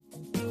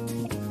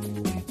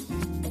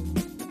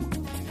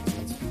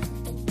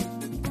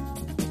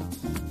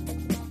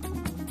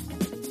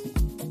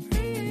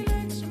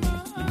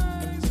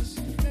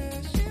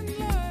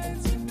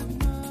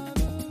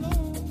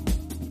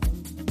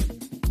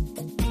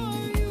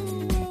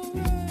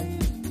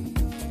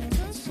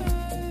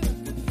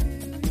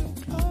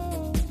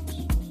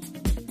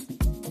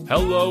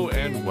Hello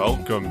and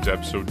welcome to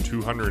episode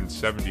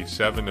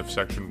 277 of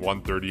Section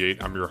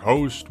 138. I'm your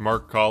host,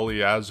 Mark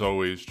Colley, as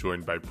always,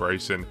 joined by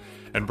Bryson.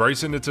 And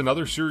Bryson, it's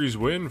another series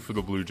win for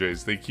the Blue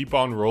Jays. They keep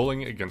on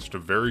rolling against a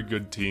very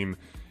good team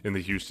in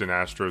the Houston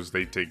Astros.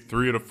 They take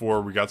 3 out of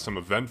 4. We got some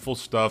eventful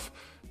stuff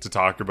to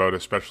talk about,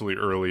 especially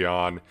early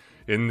on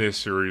in this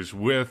series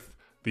with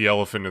the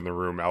elephant in the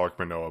room, Alek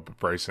Manoah. But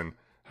Bryson,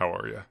 how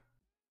are you?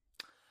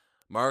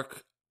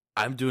 Mark,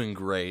 I'm doing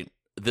great.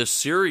 This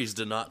series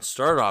did not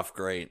start off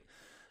great,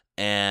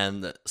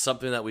 and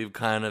something that we've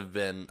kind of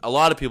been, a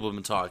lot of people have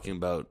been talking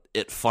about,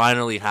 it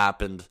finally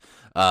happened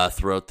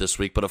throughout this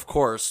week. But of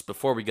course,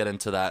 before we get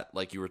into that,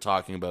 like you were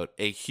talking about,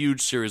 a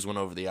huge series win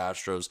over the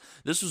Astros.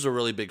 This was a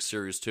really big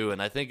series too,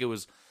 and I think it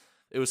was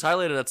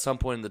highlighted at some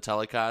point in the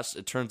telecast.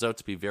 It turns out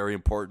to be very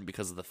important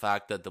because of the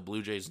fact that the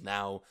Blue Jays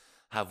now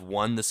have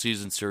won the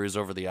season series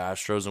over the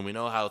Astros, and we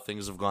know how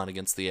things have gone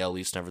against the AL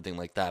East and everything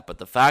like that. But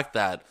the fact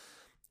that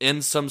in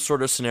some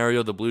sort of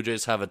scenario, the Blue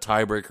Jays have a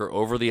tiebreaker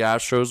over the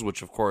Astros,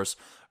 which of course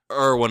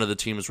are one of the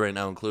teams right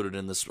now included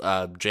in this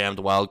jammed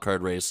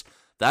wildcard race.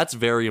 That's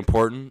very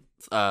important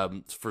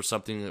for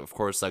something, of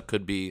course, that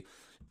could be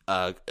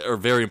or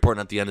very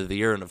important at the end of the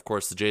year. And of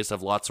course, the Jays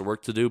have lots of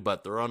work to do,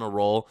 but they're on a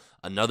roll.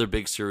 Another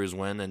big series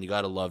win, and you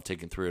got to love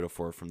taking 3 out of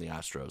 4 from the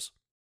Astros.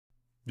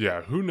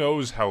 Yeah, who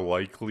knows how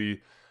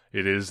likely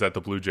it is that the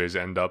Blue Jays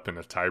end up in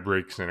a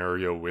tiebreak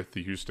scenario with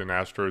the Houston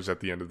Astros at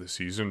the end of the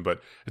season,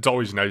 but it's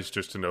always nice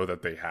just to know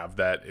that they have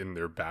that in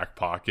their back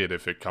pocket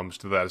if it comes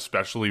to that,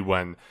 especially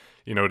when,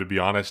 to be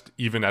honest,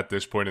 even at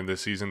this point in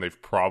this season,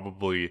 they've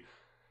probably,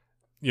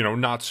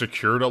 not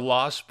secured a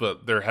loss,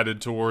 but they're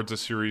headed towards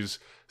a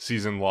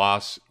season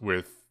loss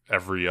with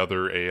every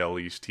other AL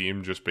East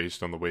team just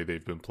based on the way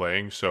they've been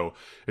playing. So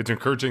it's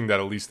encouraging that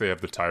at least they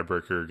have the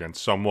tiebreaker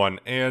against someone,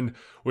 and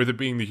with it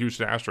being the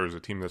Houston Astros, a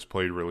team that's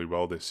played really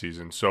well this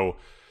season. So,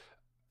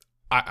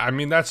 I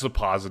mean, that's the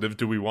positive.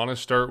 Do we want to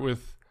start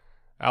with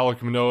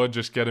Alek Manoah,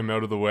 just get him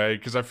out of the way?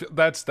 Because I feel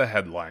that's the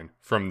headline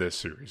from this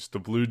series. The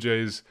Blue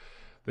Jays,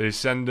 they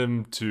send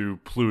him to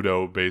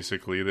Pluto,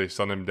 basically. They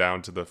send him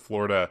down to the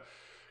Florida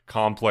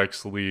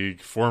Complex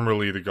League,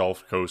 formerly the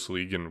Gulf Coast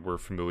League, and we're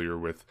familiar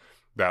with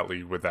that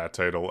league with that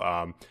title.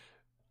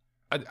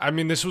 I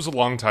mean, this was a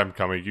long time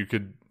coming.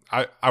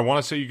 I want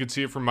to say you could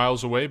see it from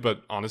miles away,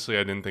 but honestly,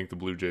 I didn't think the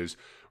Blue Jays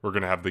were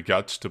going to have the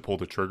guts to pull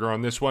the trigger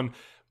on this one.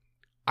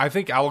 I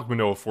think Alek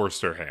Manoah forced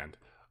their hand.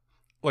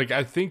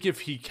 I think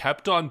if he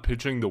kept on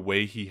pitching the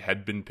way he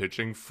had been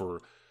pitching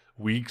for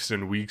weeks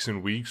and weeks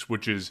and weeks,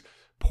 which is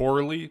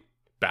poorly,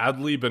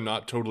 badly, but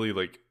not totally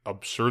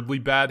absurdly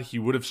bad, he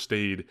would have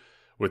stayed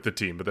with the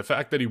team. But the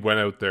fact that he went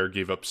out there,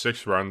 gave up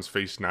 6 runs,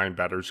 faced 9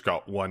 batters,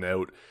 got 1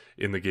 out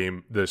in the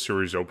game, the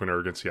series opener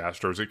against the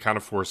Astros, it kind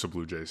of forced the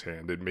Blue Jays'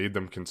 hand. It made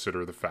them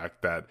consider the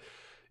fact that,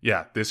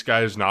 yeah, this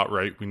guy is not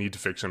right. We need to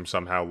fix him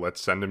somehow. Let's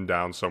send him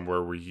down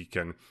somewhere where he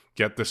can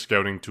get the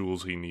scouting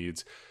tools he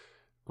needs,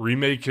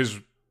 remake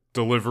his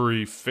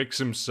delivery, fix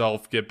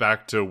himself, get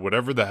back to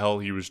whatever the hell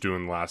he was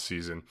doing last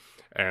season.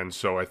 And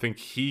so I think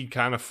he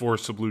kind of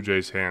forced the Blue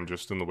Jays' hand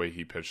just in the way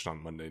he pitched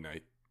on Monday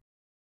night.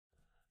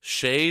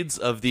 Shades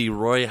of the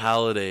Roy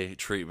Halladay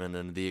treatment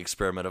and the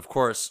experiment. Of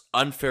course,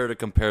 unfair to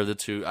compare the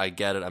two. I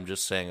get it. I'm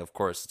just saying, of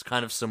course, it's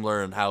kind of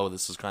similar in how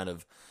this is kind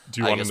of.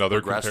 Do you want another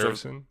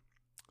comparison?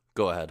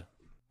 Go ahead.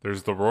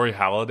 There's the Roy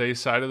Halladay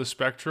side of the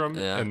spectrum,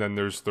 yeah, and then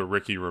there's the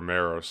Ricky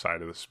Romero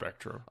side of the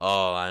spectrum.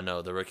 Oh, I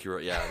know.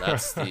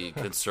 That's the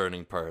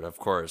concerning part, of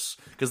course.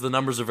 Because the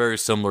numbers are very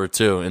similar,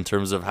 too, in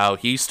terms of how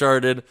he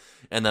started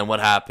and then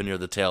what happened near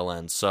the tail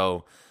end.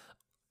 So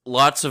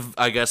lots of,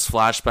 I guess,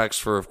 flashbacks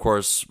for, of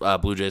course,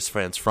 Blue Jays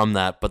fans from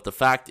that. But the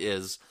fact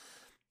is,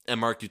 and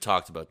Mark, you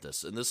talked about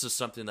this, and this is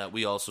something that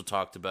we also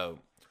talked about.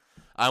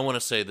 I want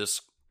to say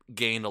this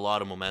gained a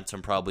lot of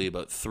momentum probably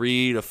about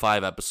 3 to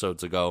 5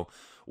 episodes ago,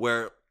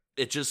 where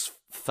it just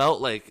felt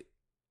like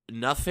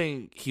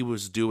nothing he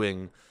was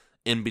doing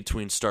in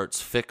between starts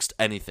fixed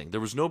anything.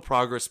 There was no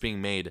progress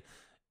being made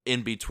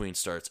in between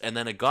starts. And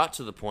then it got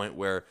to the point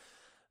where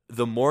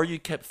the more you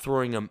kept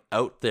throwing him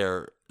out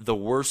there, the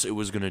worse it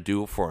was going to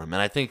do for him.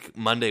 And I think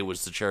Monday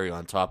was the cherry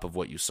on top of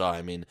what you saw.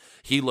 I mean,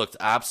 he looked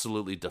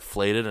absolutely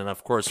deflated. And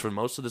of course, for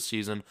most of the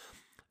season,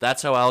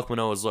 that's how Alek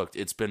Manoah's looked.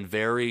 It's been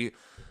very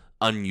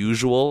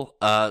unusual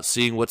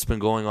seeing what's been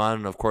going on.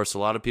 And of course, a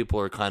lot of people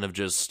are kind of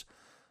just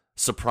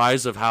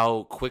surprised of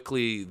how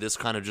quickly this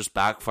kind of just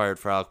backfired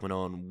for Alek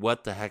Manoah and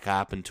what the heck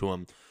happened to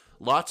him.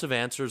 Lots of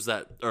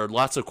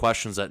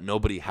questions that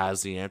nobody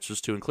has the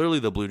answers to, and clearly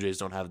the Blue Jays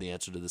don't have the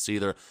answer to this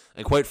either.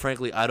 And quite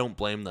frankly, I don't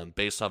blame them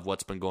based off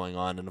what's been going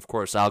on. And of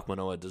course, Alek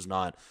Manoah does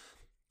not.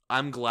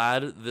 I'm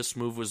glad this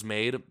move was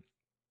made.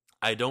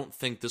 I don't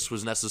think this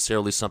was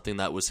necessarily something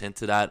that was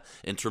hinted at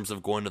in terms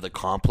of going to the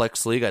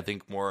complex league. I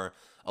think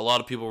a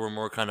lot of people were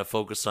more kind of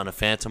focused on a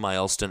phantom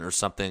IL stint or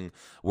something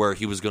where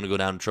he was going to go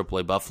down to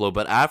AAA Buffalo.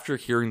 But after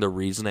hearing the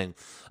reasoning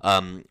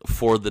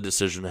for the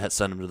decision to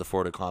send him to the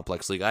Florida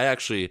Complex League, I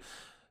actually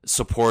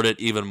support it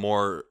even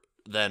more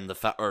than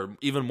or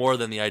even more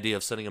than the idea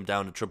of sending him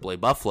down to AAA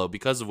Buffalo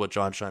because of what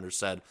John Schneider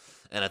said,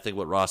 and I think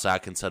what Ross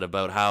Atkins said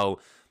about how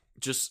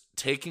just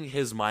taking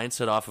his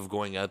mindset off of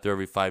going out there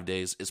every 5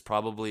 days is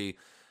probably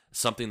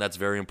something that's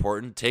very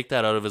important. Take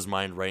that out of his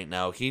mind right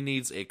now. He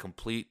needs a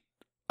complete,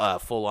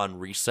 full-on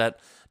reset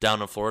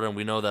down in Florida, and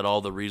we know that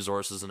all the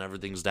resources and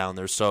everything's down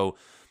there. So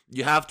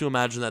you have to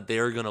imagine that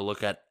they're going to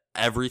look at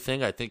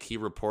everything. I think he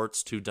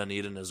reports to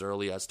Dunedin as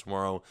early as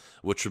tomorrow,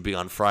 which would be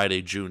on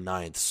Friday, June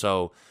 9th.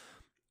 So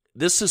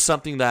this is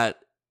something that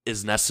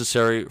is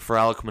necessary for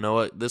Alek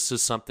Manoah. This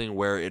is something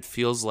where it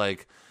feels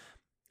like,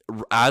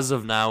 as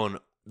of now, and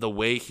the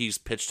way he's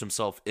pitched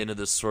himself into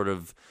this sort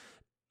of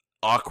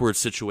awkward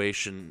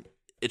situation,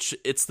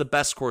 it's the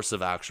best course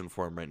of action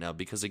for him right now.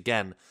 Because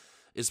again,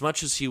 as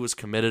much as he was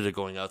committed to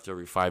going out there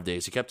every 5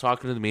 days, he kept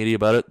talking to the media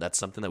about it. That's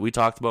something that we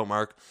talked about,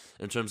 Mark,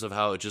 in terms of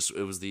how it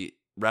was the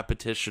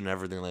repetition and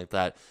everything like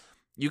that.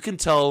 You can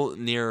tell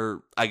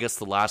near, I guess,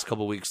 the last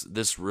couple of weeks,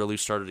 this really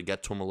started to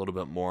get to him a little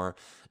bit more.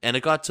 And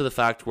it got to the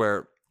fact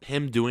where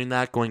him doing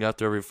that, going out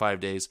there every 5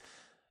 days,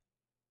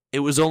 it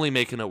was only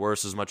making it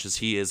worse as much as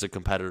he is a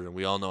competitor. And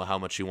we all know how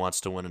much he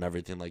wants to win and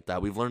everything like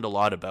that. We've learned a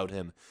lot about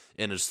him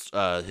in his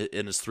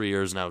 3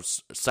 years now,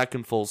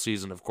 second full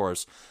season, of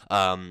course,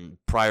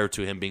 prior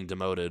to him being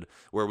demoted,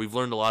 where we've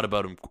learned a lot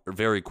about him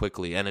very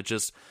quickly. And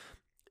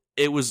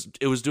it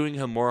was doing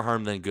him more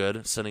harm than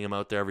good, sending him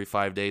out there every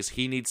 5 days.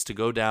 He needs to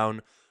go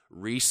down,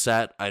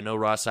 reset. I know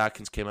Ross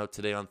Atkins came out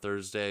today on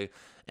Thursday,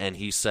 and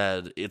he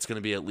said it's going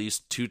to be at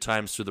least 2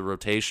 times through the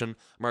rotation.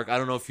 Mark, I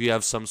don't know if you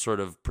have some sort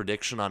of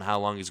prediction on how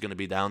long he's going to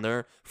be down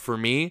there. For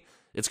me,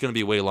 it's going to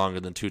be way longer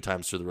than 2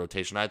 times through the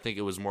rotation. I think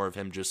it was more of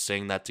him just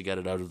saying that to get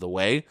it out of the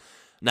way.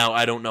 Now,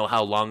 I don't know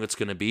how long it's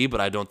going to be,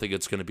 but I don't think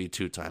it's going to be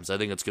 2 times. I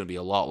think it's going to be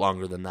a lot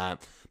longer than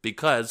that,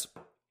 because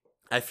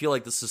I feel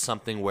like this is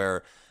something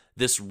where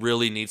this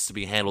really needs to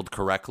be handled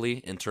correctly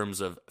in terms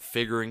of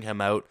figuring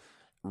him out,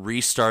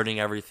 restarting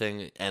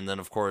everything, and then,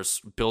 of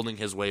course, building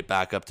his way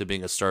back up to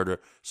being a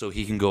starter so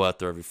he can go out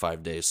there every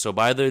 5 days. So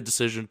by the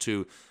decision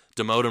to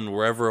demote him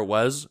wherever it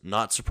was,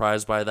 not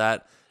surprised by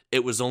that.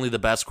 It was only the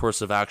best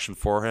course of action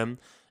for him,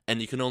 and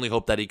you can only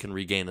hope that he can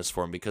regain his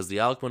form, because the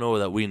Alek Manoah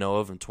that we know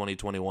of in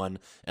 2021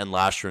 and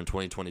last year in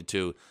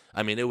 2022,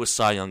 I mean, it was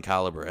Cy Young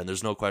caliber, and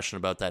there's no question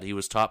about that. He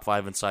was top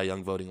 5 in Cy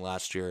Young voting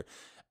last year.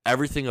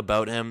 Everything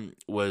about him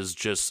was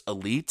just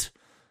elite,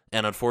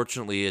 and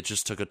unfortunately, it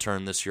just took a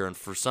turn this year, and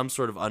for some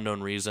sort of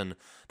unknown reason,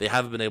 they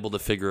haven't been able to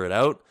figure it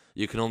out.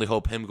 You can only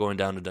hope him going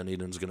down to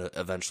Dunedin is going to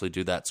eventually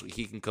do that, so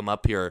he can come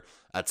up here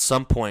at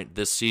some point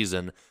this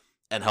season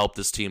and help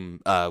this team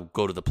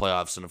go to the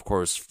playoffs, and of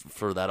course,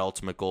 for that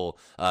ultimate goal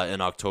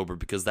in October,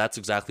 because that's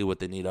exactly what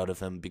they need out of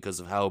him, because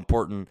of how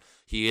important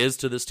he is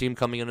to this team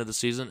coming into the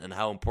season, and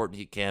how important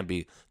he can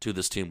be to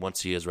this team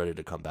once he is ready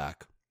to come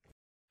back.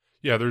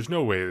 Yeah, there's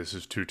no way this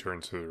is 2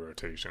 turns to the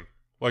rotation.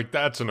 Like,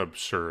 that's an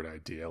absurd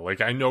idea. Like,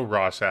 I know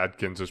Ross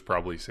Atkins is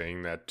probably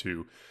saying that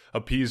to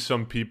appease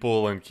some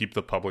people and keep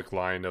the public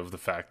line of the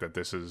fact that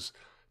this is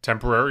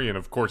temporary, and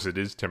of course it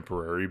is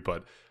temporary,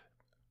 but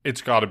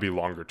it's got to be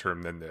longer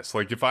term than this.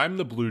 Like, if I'm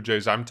the Blue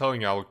Jays, I'm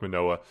telling Alek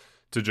Manoah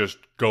to just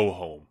go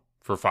home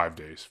for 5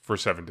 days, for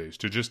 7 days,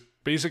 to just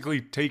basically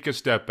take a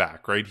step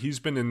back, right? He's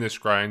been in this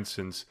grind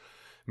since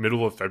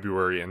middle of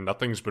February, and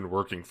nothing's been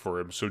working for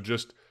him, so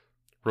just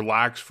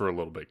relax for a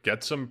little bit,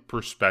 get some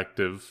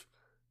perspective,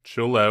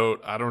 chill out.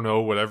 I don't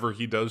know, whatever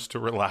he does to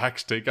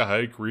relax, take a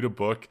hike, read a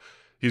book.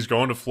 He's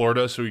going to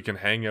Florida so he can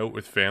hang out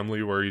with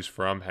family where he's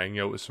from, hang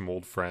out with some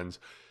old friends.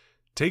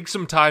 Take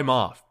some time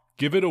off,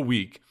 give it a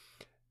week,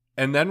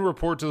 and then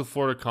report to the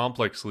Florida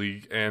Complex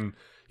League. And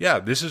yeah,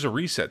 this is a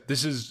reset.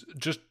 This is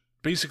just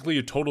basically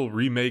a total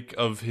remake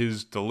of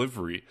his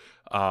delivery.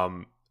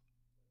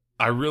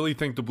 I really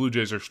think the Blue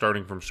Jays are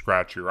starting from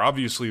scratch here.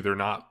 Obviously, they're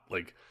not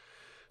like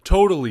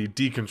totally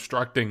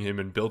deconstructing him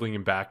and building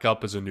him back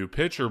up as a new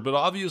pitcher, but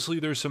obviously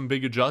there's some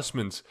big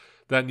adjustments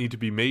that need to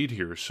be made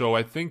here. So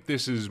I think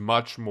this is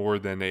much more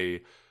than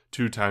a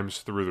 2 times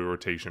through the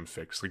rotation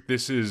fix. Like,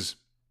 this is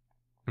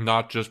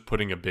not just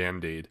putting a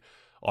Band-Aid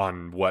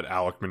on what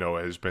Alek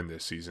Manoah has been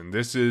this season.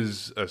 This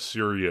is a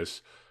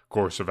serious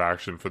course of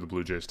action for the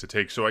Blue Jays to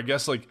take. So I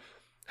guess, like,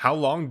 how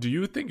long do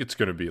you think it's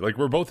going to be? Like,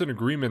 we're both in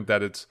agreement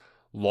that it's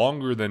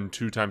longer than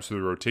 2 times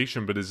through the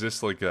rotation, but is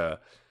this like a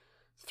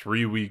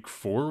 3-week,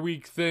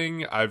 4-week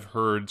thing? I've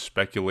heard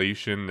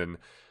speculation and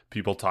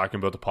people talking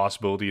about the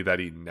possibility that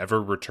he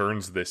never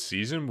returns this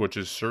season, which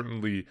is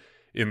certainly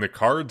in the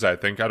cards, I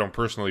think. I don't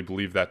personally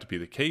believe that to be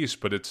the case,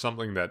 but it's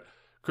something that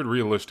could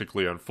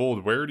realistically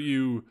unfold. Where do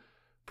you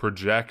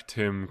project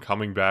him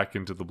coming back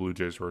into the Blue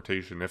Jays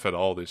rotation, if at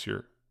all, this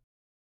year?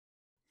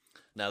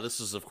 Now, this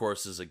is, of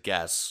course, is a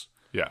guess.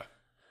 Yeah.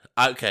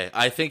 Okay,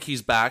 I think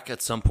he's back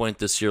at some point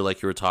this year,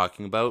 like you were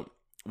talking about.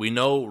 We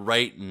know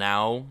right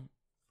now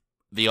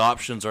the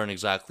options aren't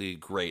exactly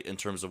great in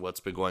terms of what's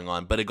been going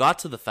on, but it got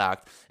to the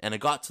fact, and it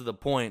got to the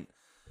point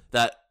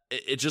that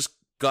it just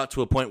got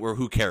to a point where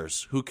who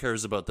cares? Who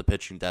cares about the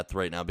pitching depth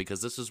right now?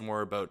 Because this is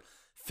more about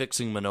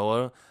fixing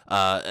Manoah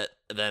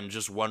than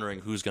just wondering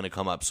who's going to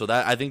come up. So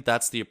I think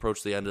that's the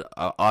approach they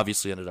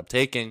obviously ended up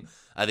taking.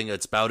 I think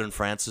it's Bowden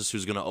Francis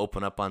who's going to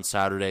open up on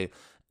Saturday.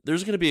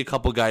 There's going to be a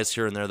couple guys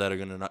here and there that are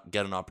going to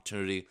get an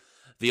opportunity.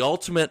 The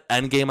ultimate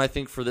end game, I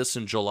think, for this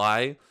in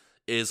July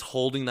is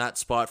holding that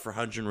spot for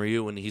Hyunjin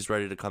Ryu when he's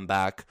ready to come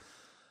back.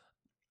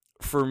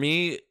 For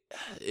me,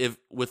 if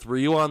with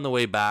Ryu on the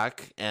way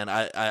back, and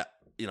I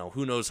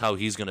who knows how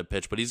he's going to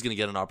pitch, but he's going to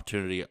get an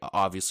opportunity,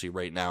 obviously,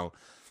 right now.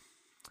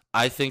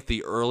 I think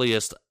the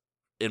earliest,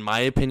 in my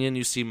opinion,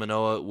 you see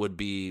Manoah would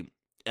be,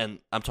 and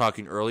I'm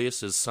talking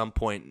earliest, is some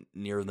point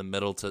near the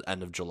middle to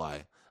end of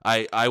July.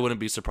 I wouldn't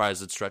be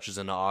surprised it stretches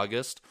into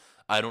August.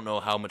 I don't know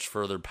how much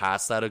further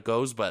past that it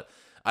goes, but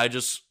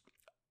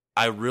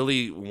I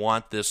really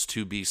want this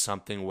to be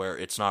something where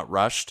it's not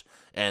rushed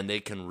and they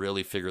can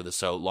really figure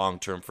this out long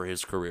term for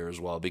his career as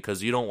well,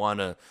 because you don't want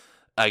to,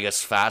 I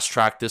guess, fast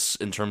track this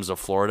in terms of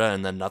Florida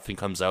and then nothing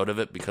comes out of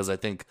it, because I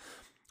think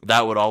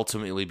that would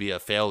ultimately be a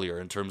failure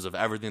in terms of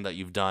everything that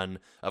you've done.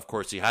 Of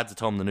course, you had to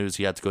tell him the news.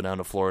 He had to go down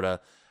to Florida.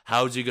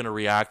 How's he going to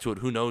react to it?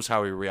 Who knows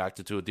how he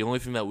reacted to it? The only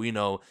thing that we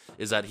know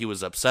is that he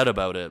was upset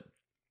about it.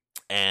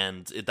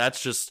 And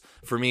that's just,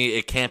 for me,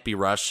 it can't be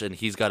rushed, and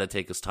he's got to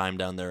take his time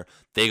down there.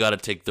 They got to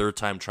take their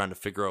time trying to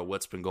figure out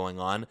what's been going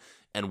on.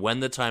 And when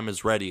the time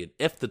is ready, and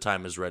if the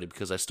time is ready,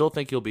 because I still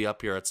think he'll be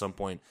up here at some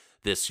point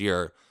this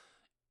year,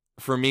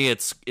 for me,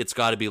 it's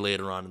got to be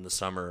later on in the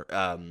summer,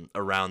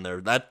 around there.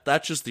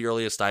 That's just the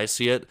earliest I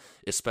see it,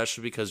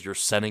 especially because you're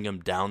sending him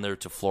down there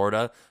to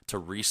Florida to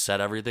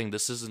reset everything.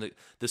 This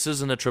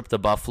isn't a trip to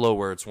Buffalo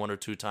where it's one or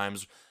two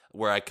times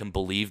where I can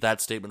believe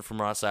that statement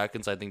from Ross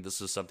Atkins. I think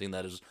this is something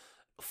that is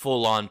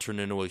full on turned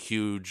into a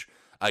huge,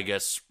 I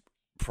guess,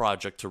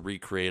 project to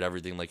recreate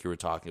everything like you were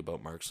talking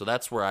about, Mark. So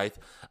that's where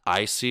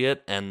I see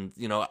it. And,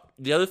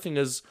 the other thing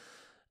is,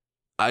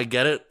 I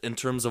get it in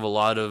terms of a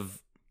lot of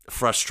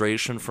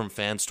frustration from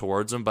fans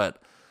towards him,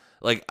 but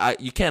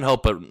you can't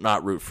help but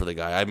not root for the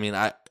guy. I mean,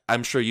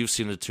 I'm sure you've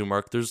seen it too,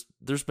 Mark. There's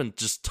been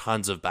just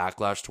tons of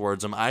backlash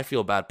towards him. I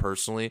feel bad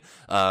personally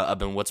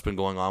about what's been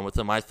going on with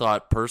him. I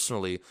thought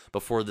personally,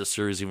 before this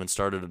series even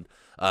started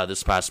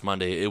this past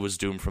Monday, it was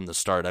doomed from the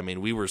start. I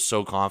mean, we were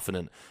so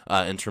confident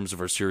in terms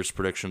of our series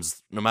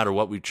predictions. No matter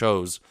what we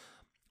chose,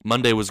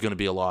 Monday was going to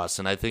be a loss,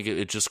 and I think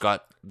it just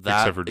got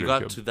that. It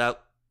got to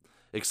that.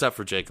 Except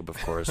for Jacob, of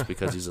course,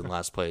 because he's in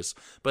last place.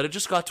 But it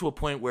just got to a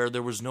point where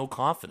there was no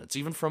confidence,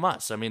 even from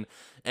us. I mean,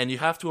 and you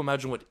have to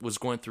imagine what was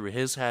going through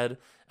his head,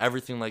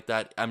 everything like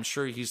that. I'm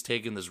sure he's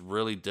taken this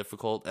really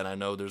difficult, and I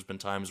know there's been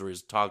times where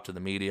he's talked to the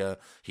media,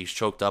 he's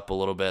choked up a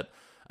little bit.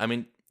 I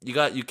mean,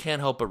 you can't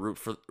help but root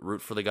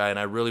for the guy, and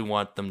I really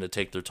want them to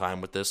take their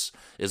time with this.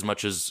 As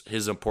much as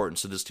his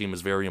importance to this team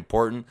is very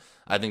important,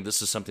 I think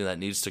this is something that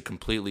needs to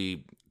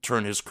completely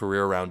turn his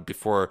career around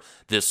before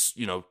this,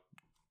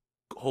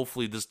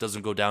 hopefully this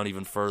doesn't go down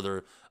even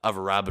further of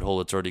a rabbit hole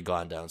it's already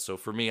gone down. So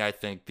for me, I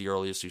think the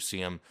earliest you see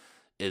him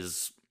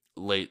is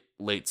late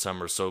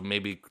summer, so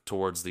maybe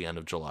towards the end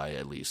of July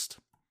at least.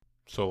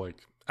 So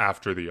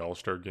after the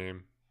All-Star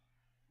game?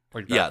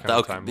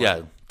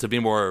 To be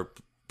more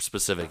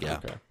specific, yeah.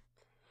 Okay.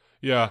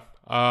 Yeah.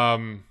 I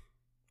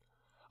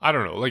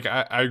don't know.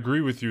 I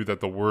agree with you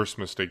that the worst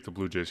mistake the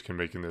Blue Jays can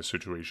make in this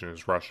situation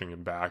is rushing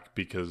him back,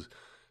 because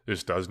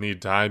this does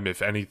need time.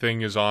 If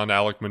anything is on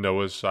Alek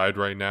Manoah's side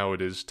right now,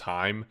 it is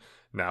time.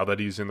 Now that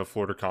he's in the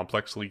Florida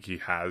Complex League, he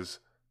has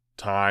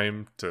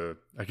time to,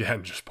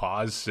 again, just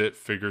pause, sit,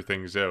 figure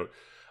things out.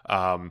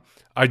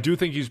 I do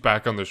think he's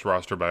back on this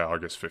roster by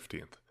August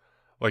 15th.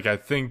 I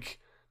think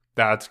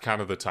that's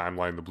kind of the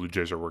timeline the Blue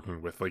Jays are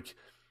working with.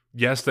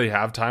 Yes, they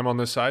have time on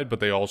this side, but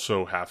they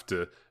also have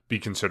to be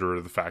considerate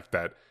of the fact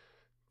that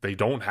they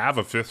don't have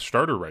a fifth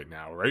starter right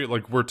now, right?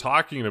 We're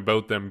talking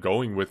about them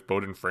going with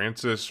Bowden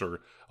Francis or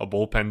a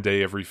bullpen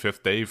day every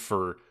fifth day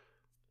for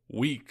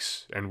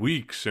weeks and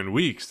weeks and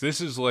weeks. This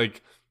is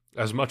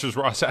as much as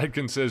Ross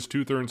Atkins says,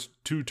 two turns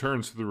to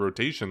the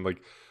rotation,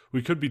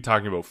 we could be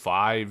talking about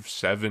 5,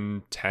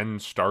 7, 10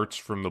 starts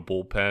from the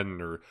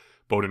bullpen, or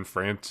Bowden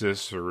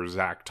Francis or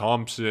Zach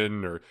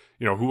Thompson, or,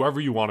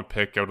 whoever you want to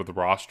pick out of the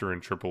roster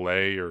in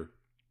AAA, or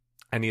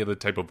any other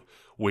type of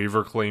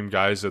waiver claim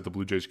guys that the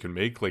Blue Jays can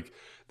make.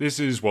 This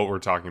is what we're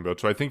talking about.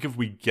 So I think if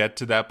we get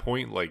to that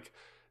point,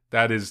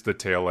 that is the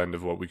tail end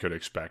of what we could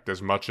expect.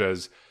 As much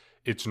as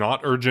it's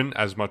not urgent,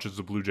 as much as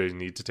the Blue Jays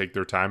need to take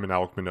their time and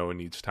Alek Manoah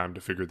needs time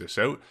to figure this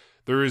out,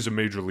 there is a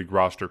major league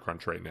roster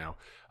crunch right now.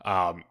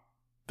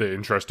 The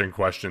interesting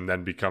question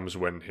then becomes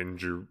when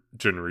Hyunjin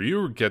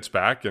Ryu gets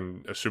back,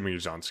 and assuming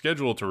he's on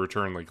schedule to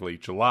return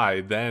late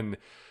July, then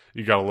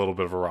you got a little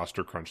bit of a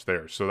roster crunch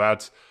there. So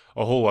that's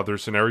a whole other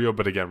scenario.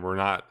 But again,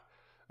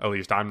 at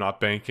least I'm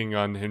not banking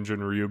on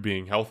Hyunjin Ryu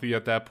being healthy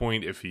at that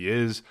point. If he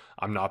is,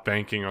 I'm not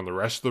banking on the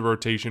rest of the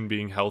rotation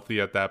being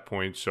healthy at that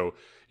point. So,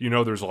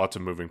 there's lots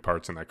of moving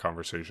parts in that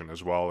conversation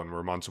as well, and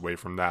we're months away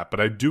from that. But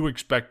I do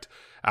expect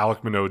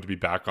Alek Manoah to be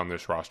back on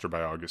this roster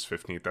by August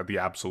 15th at the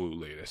absolute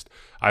latest.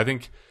 I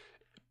think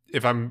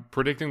if I'm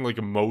predicting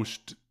a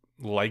most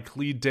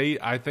likely date,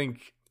 I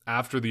think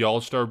after the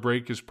All-Star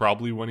break is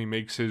probably when he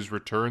makes his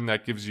return.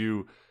 That gives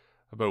you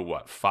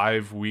about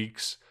 5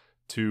 weeks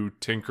to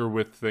tinker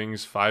with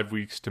things, 5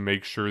 weeks to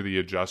make sure the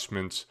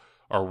adjustments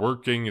are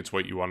working. It's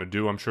what you want to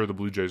do. I'm sure the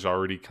Blue Jays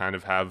already kind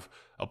of have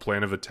a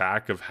plan of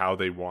attack of how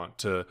they want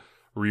to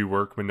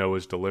rework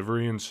Manoah's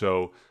delivery. And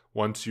so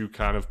once you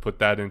kind of put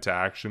that into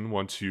action,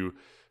 once you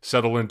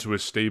settle into a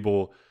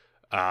stable,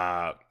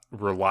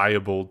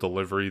 reliable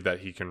delivery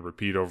that he can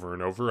repeat over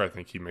and over, I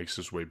think he makes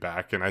his way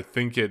back. And I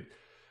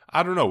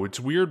don't know, it's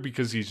weird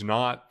because he's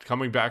not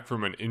coming back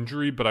from an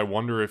injury, but I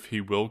wonder if he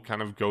will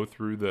kind of go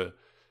through the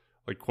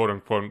like quote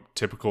unquote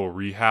typical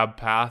rehab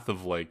path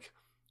of like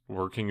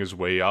working his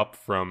way up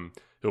from,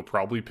 he'll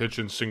probably pitch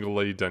in single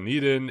A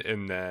Dunedin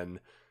and then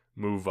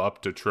move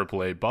up to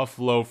triple A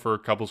Buffalo for a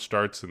couple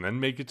starts and then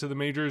make it to the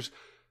majors.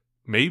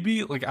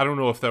 Maybe, like, I don't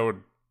know if that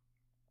would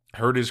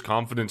hurt his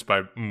confidence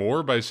by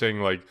saying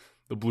like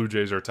the Blue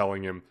Jays are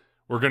telling him,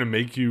 we're going to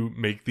make you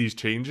make these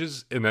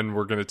changes, and then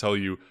we're going to tell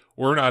you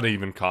we're not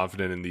even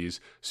confident in these,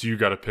 so you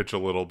got to pitch a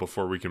little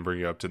before we can bring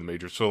you up to the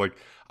majors. So, like,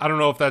 I don't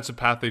know if that's a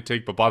path they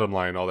take, but bottom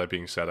line, all that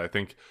being said, I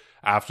think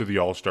after the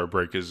All-Star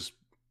break is,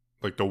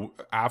 like,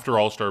 after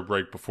All-Star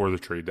break before the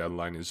trade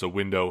deadline is a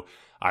window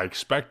I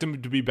expect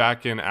him to be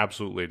back in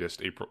absolute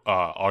latest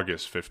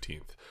August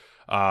 15th.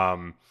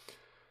 I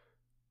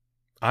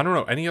don't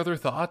know. Any other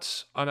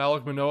thoughts on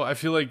Alek Manoah? I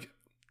feel like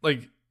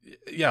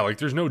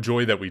there's no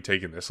joy that we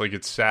take in this. Like,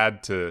 it's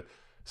sad to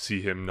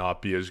see him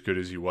not be as good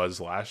as he was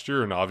last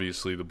year, and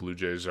obviously the Blue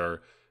Jays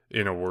are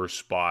in a worse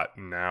spot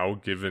now,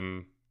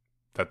 given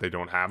that they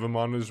don't have him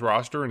on his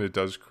roster, and it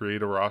does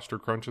create a roster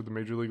crunch at the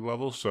major league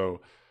level.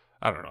 So,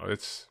 I don't know.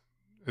 It's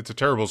a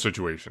terrible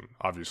situation,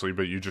 obviously,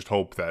 but you just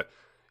hope that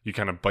you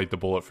kind of bite the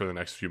bullet for the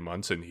next few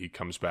months, and he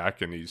comes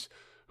back, and he's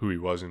who he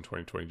was in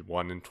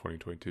 2021 and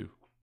 2022.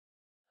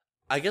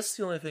 I guess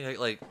the only thing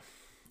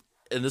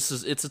and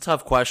it's a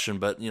tough question,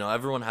 but,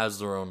 everyone has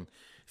their own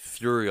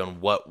theory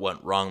on what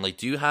went wrong. Like,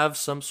 do you have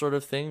some sort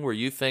of thing where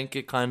you think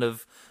it kind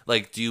of,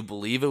 like, do you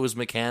believe it was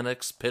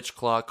mechanics, pitch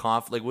clock,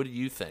 like, what do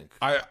you think?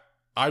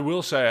 I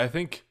will say, I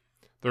think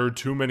there are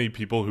too many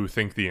people who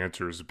think the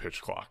answer is a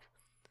pitch clock.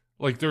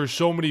 Like, there are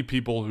so many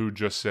people who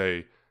just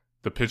say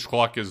the pitch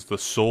clock is the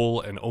sole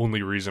and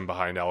only reason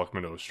behind Alek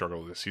Manoah's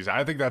struggle this season.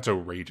 I think that's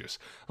outrageous.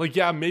 Like,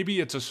 yeah, maybe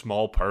it's a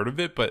small part of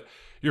it, but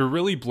you're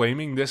really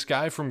blaming this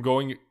guy from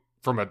going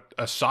from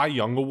a Cy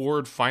Young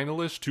Award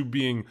finalist to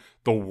being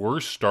the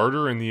worst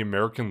starter in the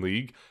American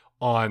League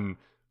on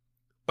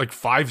like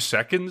 5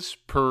 seconds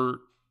per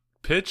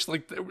pitch.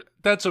 Like,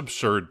 that's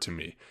absurd to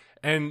me.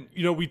 And,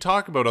 we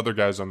talk about other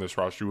guys on this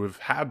roster who have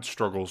had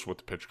struggles with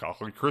the pitch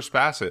clock. Like, Chris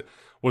Bassett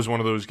was one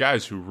of those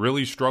guys who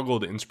really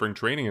struggled in spring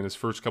training in his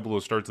first couple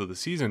of starts of the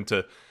season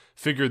to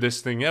figure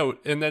this thing out.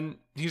 And then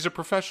he's a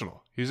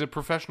professional. He's a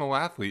professional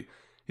athlete.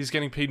 He's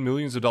getting paid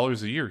millions of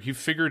dollars a year. He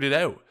figured it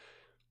out.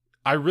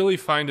 I really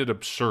find it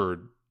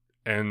absurd,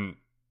 and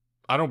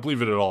I don't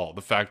believe it at all,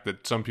 the fact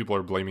that some people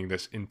are blaming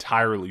this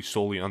entirely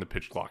solely on the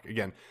pitch clock.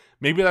 Again,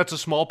 maybe that's a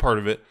small part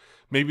of it.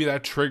 Maybe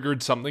that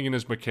triggered something in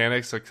his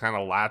mechanics that kind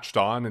of latched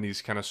on and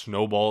he's kind of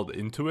snowballed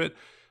into it.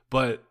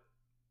 But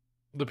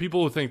the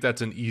people who think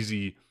that's an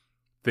easy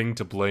thing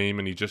to blame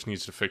and he just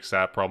needs to fix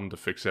that problem to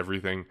fix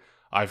everything,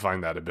 I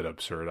find that a bit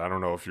absurd. I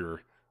don't know if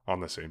you're on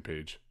the same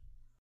page.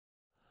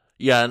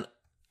 Yeah, and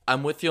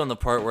I'm with you on the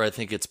part where I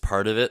think it's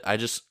part of it.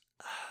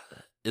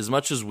 As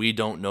much as we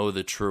don't know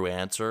the true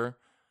answer,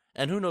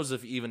 and who knows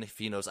if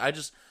he knows,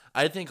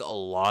 I think a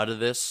lot of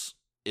this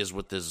is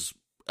with his,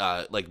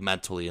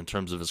 mentally in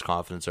terms of his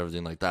confidence,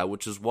 everything like that,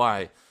 which is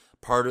why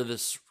part of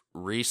this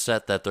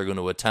reset that they're going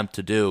to attempt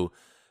to do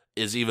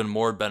is even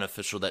more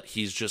beneficial, that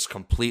he's just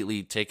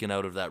completely taken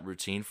out of that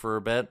routine for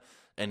a bit,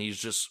 and he's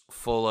just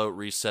full out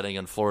resetting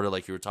in Florida,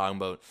 like you were talking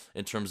about,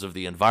 in terms of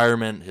the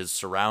environment, his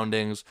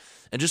surroundings,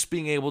 and just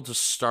being able to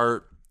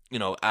start,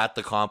 at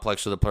the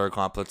complex or the player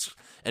complex,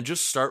 and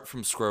just start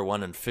from square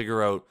one and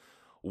figure out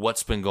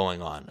what's been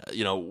going on.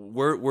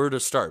 Where to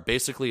start.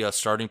 Basically a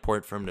starting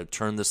point for him to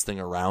turn this thing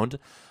around.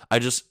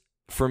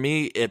 For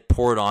me, it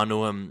poured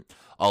onto him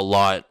a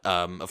lot,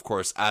 of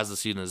course, as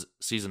the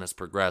season has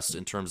progressed,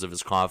 in terms of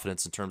his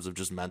confidence, in terms of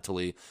just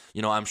mentally.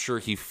 I'm sure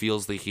he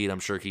feels the heat. I'm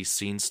sure he's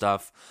seen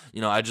stuff.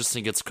 I just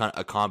think it's kind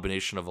of a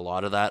combination of a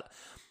lot of that.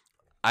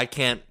 I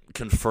can't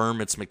confirm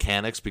its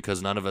mechanics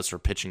because none of us are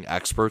pitching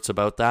experts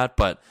about that,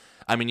 but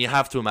I mean, you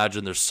have to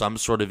imagine there's some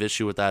sort of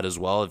issue with that as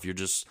well if you're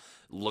just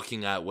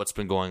looking at what's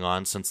been going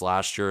on since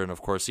last year. And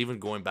of course, even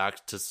going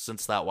back to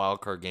since that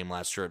wild card game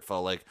last year, it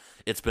felt like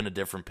it's been a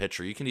different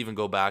pitcher. You can even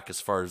go back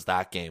as far as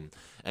that game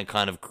and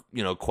kind of,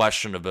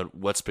 question about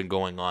what's been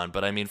going on.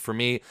 But I mean, for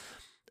me,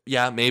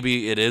 yeah,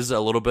 maybe it is a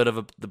little bit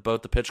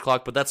about the pitch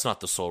clock, but that's not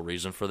the sole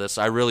reason for this.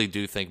 I really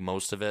do think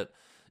most of it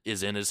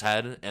is in his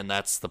head, and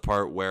that's the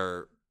part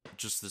where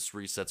just this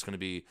reset's going to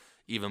be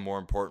even more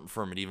important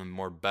for him and even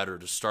more better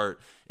to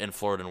start in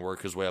Florida and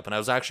work his way up. And I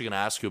was actually going to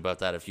ask you about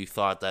that, if you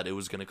thought that it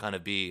was going to kind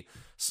of be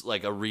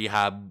like a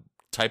rehab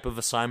type of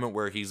assignment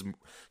where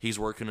he's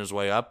working his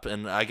way up.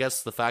 And I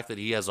guess the fact that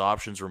he has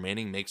options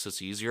remaining makes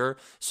this easier.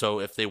 So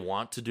if they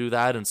want to do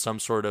that in some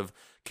sort of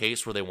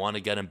case where they want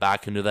to get him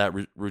back into that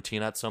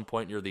routine at some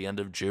point near the end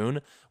of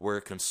June, where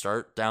it can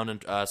start down in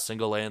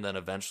single A and then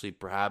eventually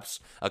perhaps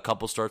a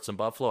couple starts in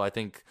Buffalo, I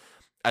think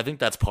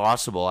that's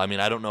possible. I mean,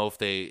 I don't know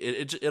if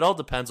it all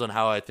depends on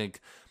how I think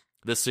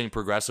this thing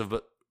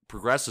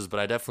progresses, but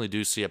I definitely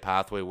do see a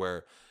pathway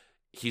where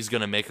he's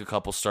going to make a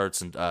couple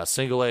starts in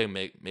single A,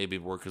 maybe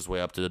work his way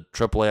up to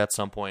triple A at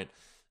some point,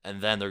 and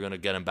then they're going to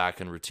get him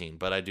back in routine.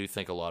 But I do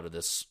think a lot of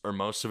this, or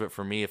most of it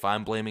for me, if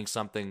I'm blaming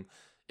something,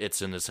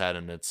 it's in his head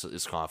and it's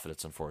his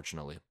confidence,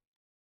 unfortunately.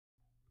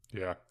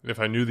 Yeah, if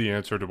I knew the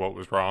answer to what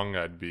was wrong,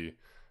 I'd be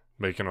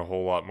making a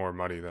whole lot more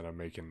money than I'm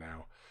making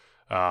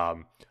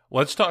now.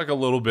 Let's talk a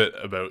little bit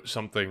about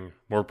something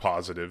more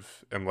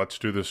positive, and let's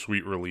do the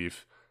sweet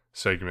relief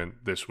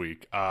segment this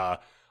week. I'm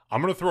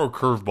going to throw a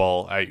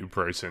curveball at you,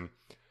 Bryson.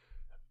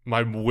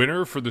 My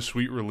winner for the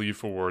Sweet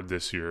Relief Award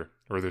this year,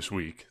 or this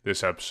week,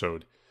 this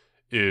episode,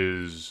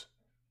 is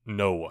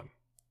no one.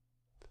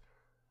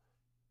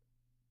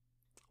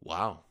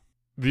 Wow.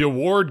 The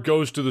award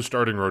goes to the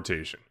starting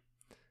rotation.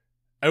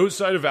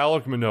 Outside of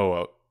Alek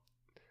Manoah,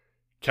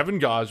 Kevin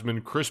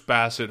Gausman, Chris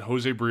Bassett,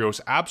 Jose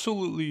Brios,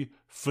 absolutely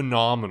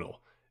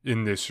phenomenal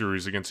in this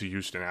series against the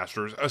Houston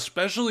Astros,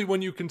 especially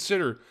when you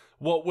consider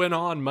what went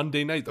on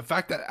Monday night. The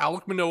fact that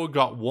Alek Manoah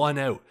got one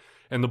out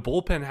and the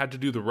bullpen had to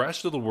do the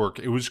rest of the work,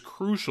 it was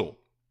crucial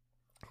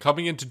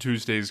coming into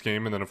Tuesday's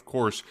game, and then, of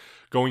course,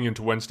 going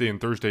into Wednesday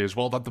and Thursday as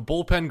well, that the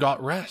bullpen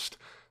got rest,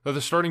 that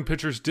the starting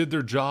pitchers did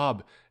their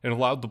job and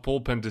allowed the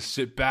bullpen to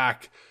sit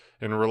back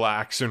and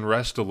relax and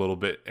rest a little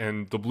bit.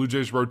 And the Blue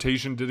Jays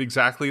rotation did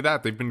exactly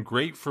that. They've been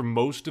great for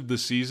most of the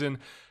season.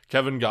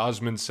 Kevin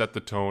Gausman set the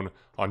tone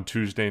on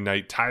Tuesday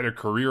night, tied a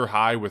career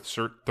high with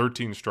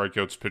 13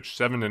 strikeouts, pitched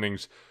 7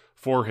 innings,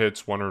 4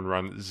 hits, 1 earned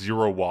run,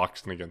 0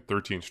 walks, and again,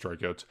 13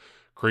 strikeouts.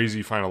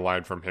 Crazy final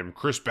line from him.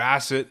 Chris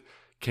Bassett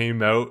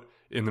came out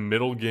in the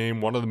middle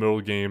game, one of the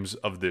middle games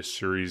of this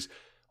series,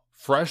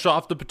 fresh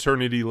off the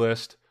paternity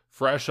list,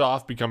 fresh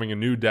off becoming a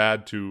new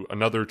dad to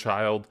another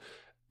child,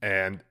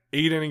 and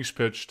 8 innings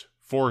pitched,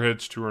 4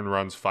 hits, 2 earned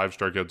runs, 5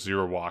 strikeouts,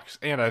 0 walks.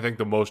 And I think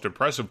the most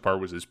impressive part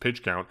was his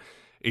pitch count,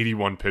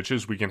 81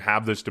 pitches. We can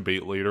have this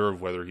debate later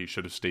of whether he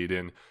should have stayed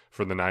in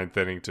for the 9th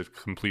inning to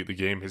complete the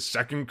game. His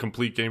second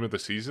complete game of the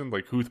season.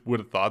 Like, who would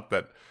have thought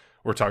that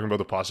we're talking about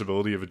the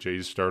possibility of a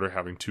Jays starter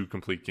having 2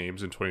 complete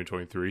games in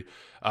 2023?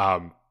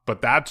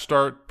 But that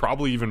start,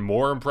 probably even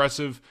more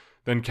impressive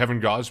than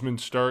Kevin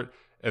Gausman's start.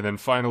 And then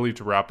finally,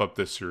 to wrap up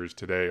this series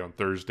today on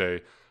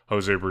Thursday,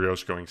 Jose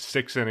Brios going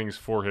 6 innings,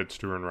 4 hits,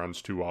 2 earned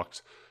runs, 2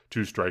 walks,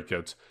 2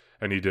 strikeouts,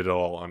 and he did it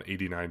all on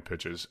 89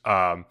 pitches.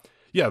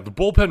 Yeah, the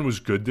bullpen was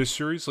good this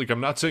series. Like,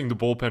 I'm not saying the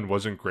bullpen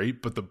wasn't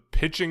great, but the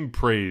pitching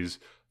praise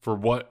for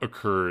what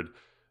occurred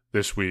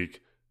this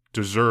week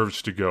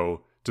deserves to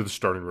go to the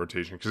starting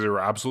rotation because they were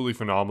absolutely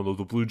phenomenal.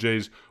 The Blue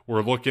Jays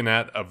were looking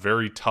at a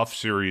very tough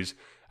series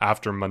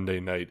after Monday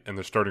night, and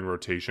the starting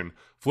rotation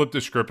flipped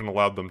the script and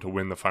allowed them to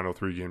win the final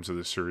 3 games of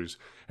this series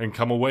and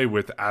come away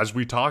with, as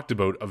we talked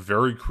about, a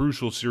very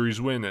crucial series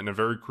win and a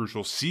very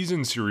crucial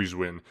season series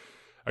win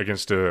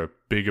against a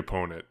big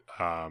opponent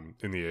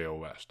in the AL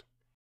West.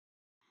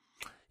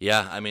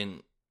 Yeah, I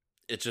mean,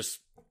 it's just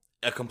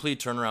a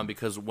complete turnaround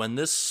because when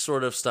this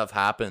sort of stuff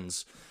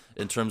happens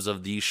in terms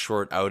of these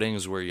short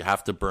outings where you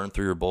have to burn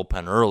through your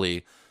bullpen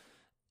early,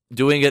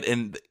 doing it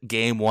in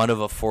game 1 of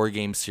a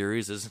 4-game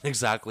series isn't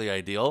exactly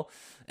ideal.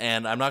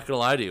 And I'm not going to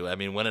lie to you. I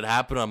mean, when it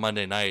happened on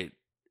Monday night,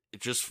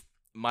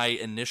 my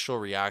initial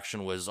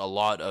reaction was a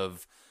lot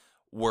of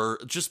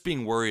just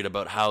being worried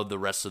about how the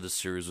rest of the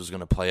series was going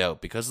to play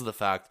out because of the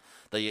fact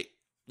that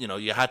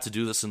you had to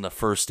do this in the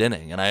first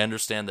inning. And I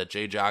understand that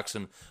Jay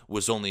Jackson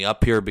was only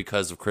up here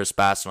because of Chris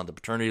Bassett on the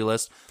paternity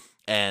list,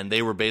 and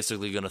they were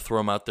basically going to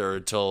throw him out there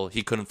until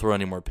he couldn't throw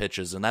any more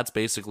pitches. And that's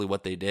basically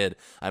what they did.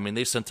 I mean,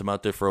 they sent him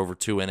out there for over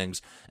 2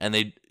 innings, and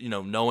they,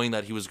 knowing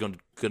that he was going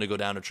to go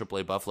down to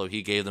AAA Buffalo,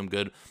 he gave them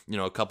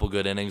a couple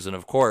good innings. And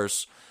of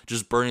course,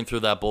 just burning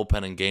through that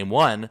bullpen in game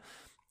 1.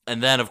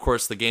 And then, of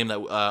course, the game that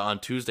on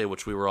Tuesday,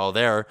 which we were all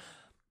there,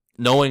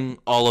 knowing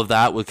all of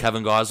that with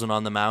Kevin Gausman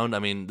on the mound, I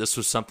mean, this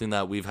was something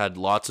that we've had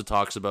lots of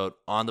talks about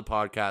on the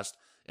podcast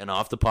and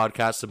off the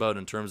podcast about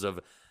in terms of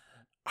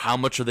how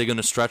much are they going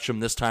to stretch him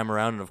this time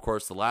around. And of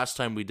course, the last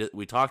time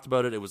we talked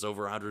about it, it was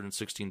over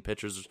 116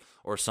 pitches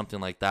or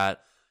something like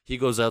that. He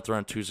goes out there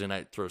on Tuesday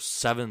night, throws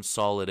 7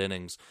 solid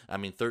innings. I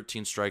mean,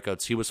 13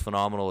 strikeouts. He was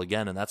phenomenal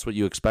again, and that's what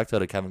you expect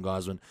out of Kevin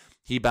Gausman.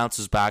 He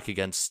bounces back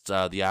against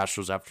the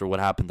Astros after what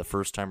happened the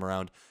first time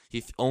around.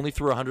 He only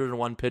threw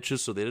 101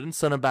 pitches, so they didn't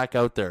send him back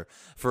out there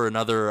for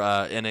another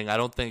inning. I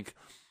don't think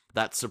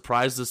that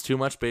surprised us too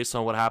much based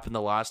on what happened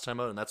the last time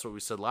out, and that's what we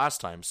said last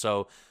time.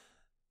 So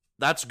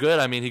that's good.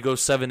 I mean, he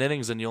goes 7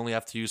 innings, and you only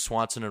have to use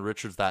Swanson and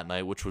Richards that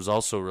night, which was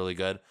also really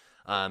good.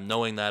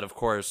 Knowing that, of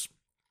course,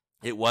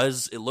 It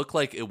looked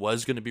like it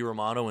was going to be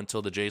Romano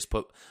until the Jays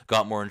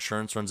got more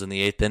insurance runs in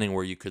the 8th inning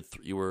where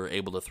you were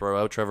able to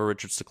throw out Trevor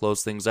Richards to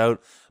close things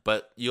out.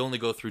 But you only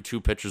go through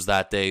 2 pitchers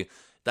that day.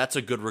 That's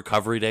a good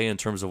recovery day in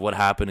terms of what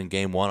happened in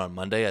Game 1 on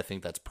Monday. I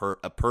think that's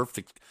a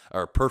perfect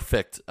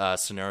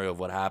scenario of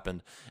what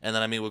happened. And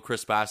then, I mean, with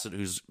Chris Bassitt,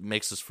 who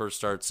makes his first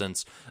start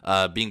since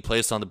being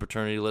placed on the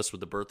paternity list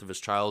with the birth of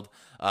his child,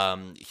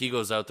 he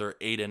goes out there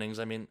 8 innings.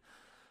 I mean,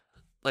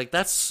 like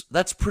that's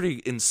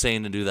pretty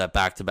insane to do that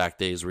back-to-back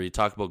days where you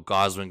talk about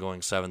Goswin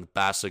going 7th,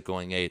 Bassitt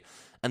going 8.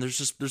 And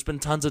there's been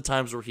tons of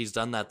times where he's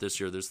done that this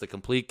year. There's the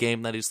complete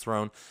game that he's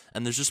thrown,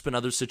 and there's just been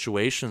other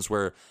situations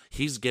where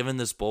he's given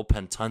this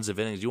bullpen tons of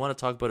innings. You want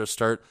to talk about a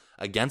start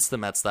against the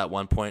Mets that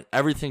one point,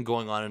 everything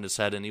going on in his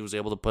head, and he was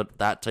able to put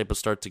that type of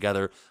start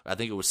together. I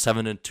think it was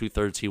 7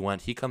 2/3 he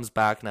went. He comes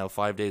back now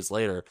 5 days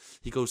later.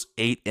 He goes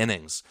 8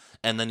 innings,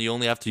 and then you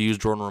only have to use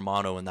Jordan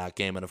Romano in that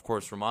game. And, of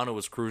course, Romano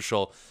was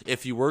crucial.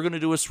 If you were going to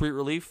do a sweet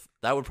relief,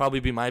 that would probably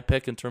be my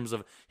pick in terms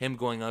of him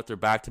going out there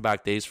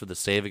back-to-back days for the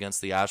save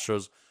against the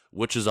Astros,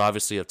 which is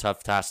obviously a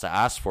tough task to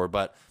ask for.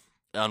 But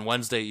on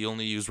Wednesday, you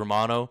only use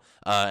Romano,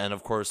 and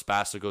of course,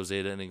 Bassitt goes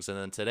 8 innings. And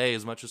then today,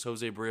 as much as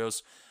Jose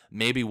Barrios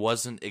maybe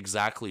wasn't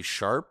exactly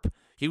sharp,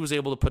 he was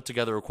able to put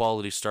together a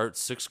quality start,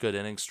 6 good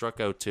innings, struck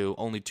out 2,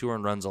 only 2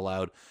 earned runs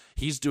allowed.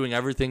 He's doing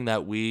everything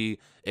that we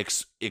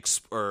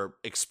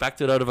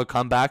expected out of a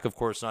comeback. Of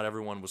course, not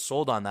everyone was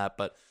sold on that,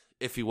 but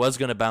if he was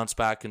going to bounce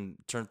back and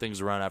turn things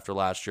around after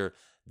last year,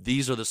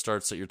 these are the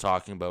starts that you're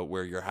talking about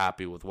where you're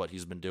happy with what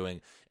he's been doing,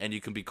 and you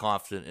can be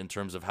confident in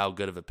terms of how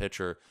good of a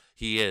pitcher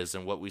he is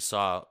and what we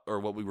saw or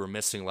what we were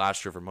missing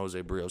last year from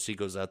Jose Barrios. He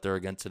goes out there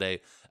again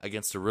today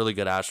against a really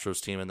good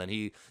Astros team, and then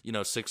he,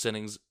 6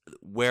 innings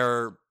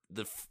where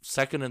the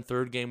second and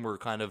third game were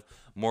kind of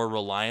more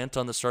reliant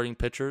on the starting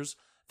pitchers.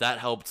 That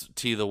helped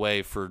tee the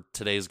way for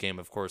today's game,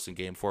 of course, in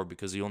Game 4,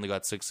 because he only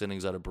got 6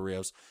 innings out of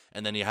Barrios,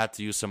 and then you had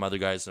to use some other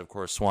guys, and of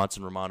course,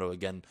 Swanson, Romano,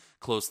 again,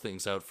 closed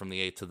things out from the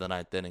 8th to the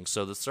 9th inning.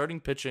 So the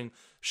starting pitching,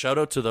 shout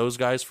out to those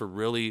guys for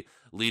really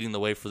leading the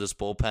way for this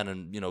bullpen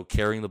and,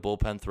 carrying the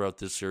bullpen throughout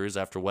this series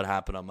after what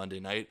happened on Monday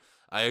night.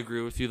 I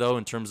agree with you, though,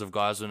 in terms of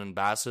Goswin and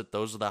Bassitt.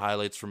 Those are the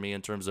highlights for me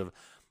in terms of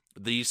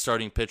the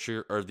starting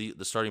pitcher or the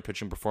starting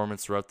pitching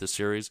performance throughout this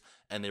series,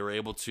 and they were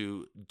able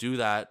to do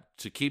that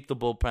to keep the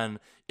bullpen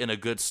in a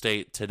good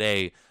state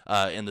today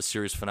in the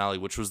series finale,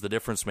 which was the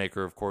difference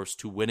maker, of course,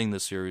 to winning the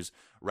series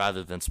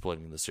rather than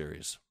splitting the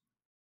series.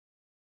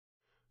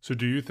 So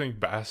do you think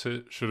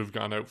Bassitt should have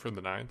gone out for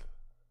the 9th?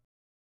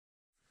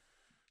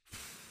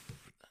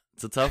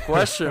 It's a tough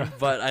question,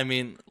 but I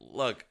mean,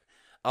 look,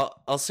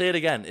 I'll say it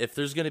again. If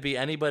there's going to be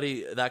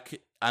anybody that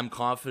I'm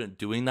confident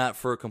doing that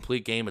for a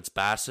complete game, it's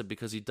Bassitt,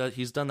 because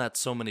he's done that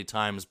so many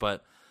times.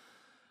 But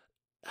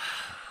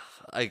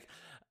I'm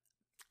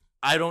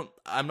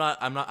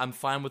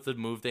fine with the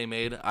move they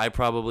made. I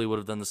probably would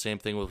have done the same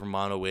thing with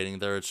Romano waiting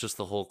there. It's just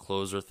the whole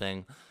closer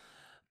thing.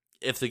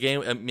 If the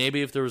game,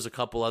 maybe if there was a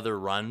couple other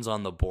runs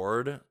on the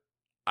board,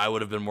 I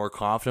would have been more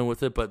confident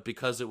with it. But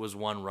because it was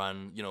one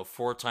run,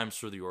 4 times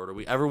through the order,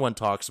 everyone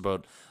talks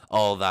about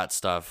all that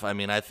stuff. I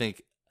mean, I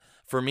think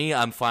for me,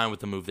 I'm fine with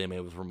the move they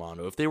made with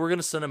Romano. If they were going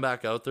to send him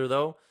back out there,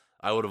 though,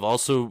 I would have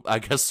also, I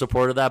guess,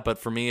 supported that. But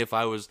for me, if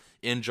I was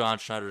in John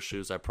Schneider's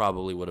shoes, I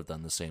probably would have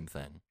done the same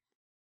thing.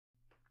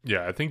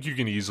 Yeah, I think you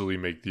can easily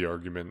make the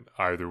argument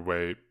either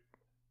way.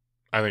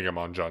 I think I'm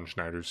on John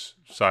Schneider's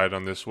side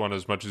on this one.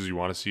 As much as you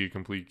want to see a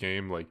complete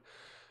game, like,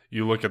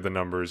 you look at the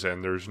numbers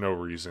and there's no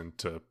reason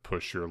to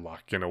push your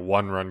luck. In a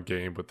 1-run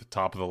game with the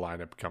top of the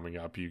lineup coming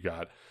up, you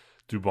got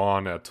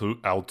Dubon,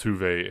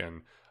 Altuve,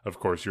 and of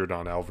course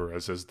Yordan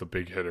Alvarez as the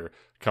big hitter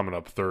coming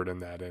up third in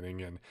that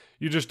inning. And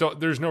you just don't,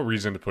 there's no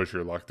reason to push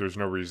your luck. There's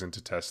no reason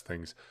to test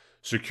things.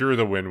 Secure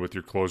the win with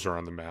your closer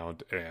on the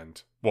mound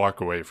and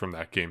walk away from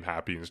that game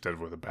happy instead of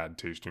with a bad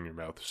taste in your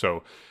mouth.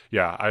 So,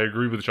 yeah, I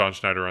agree with John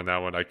Schneider on that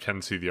one. I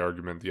can see the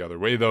argument the other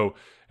way, though.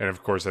 And,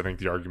 of course, I think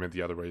the argument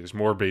the other way is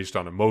more based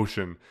on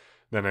emotion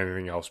than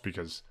anything else,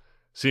 because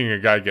seeing a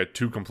guy get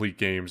 2 complete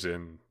games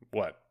in,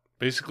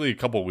 basically a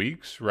couple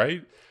weeks,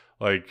 right?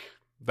 Like,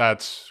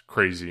 that's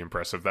crazy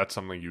impressive. That's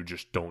something you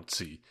just don't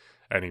see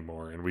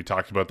anymore. And we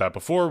talked about that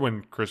before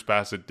when Chris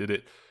Bassitt did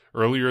it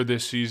earlier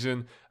this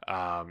season.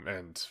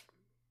 And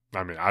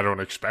I mean, I don't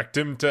expect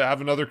him to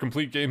have another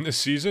complete game this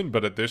season,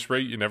 but at this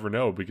rate, you never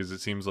know, because it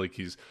seems like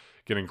he's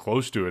getting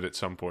close to it at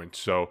some point.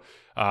 So,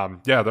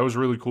 yeah, that was a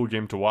really cool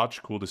game to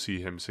watch. Cool to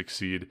see him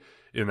succeed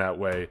in that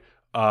way.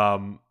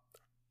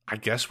 I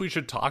guess we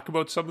should talk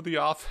about some of the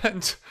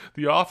offense.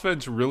 The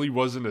offense really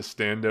wasn't a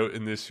standout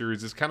in this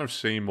series. It's kind of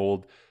same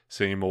old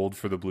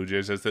for the Blue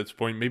Jays at this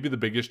point. Maybe the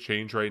biggest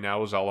change right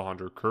now is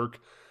Alejandro Kirk,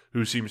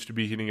 who seems to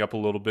be heating up a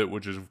little bit,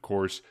 which is, of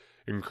course,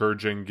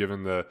 encouraging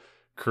given the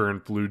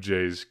current Blue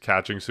Jays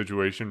catching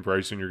situation.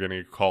 Bryson, you're getting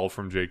a call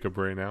from Jacob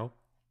right now.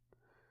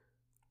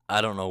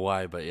 I don't know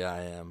why, but yeah,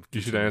 I am. You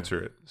should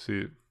answer it.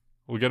 See,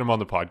 we'll get him on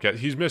the podcast.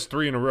 He's missed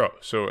 3 in a row,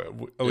 so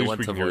at least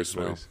we can hear his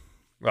voice.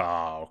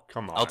 Oh,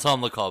 come on. I'll tell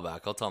him to call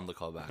back.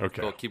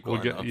 Okay. Keep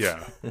going.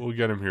 We'll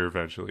get him here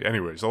eventually.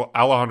 Anyways,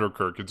 Alejandro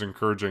Kirk, it's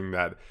encouraging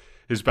that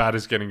his bat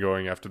is getting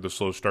going after the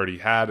slow start he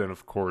had, and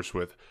of course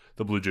with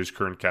the Blue Jays'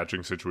 current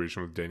catching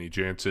situation with Danny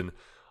Jansen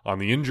on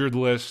the injured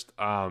list.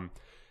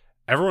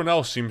 Everyone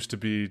else seems to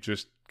be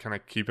just kind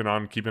of keeping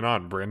on.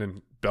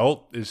 Brandon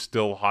Belt is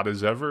still hot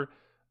as ever.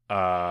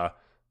 Bo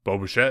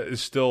Bichette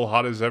is still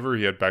hot as ever.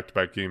 He had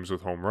back-to-back games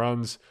with home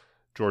runs.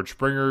 George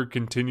Springer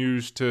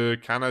continues to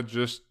kind of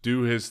just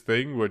do his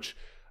thing, which,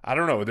 I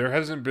don't know, there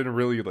hasn't been a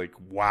really,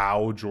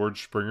 wow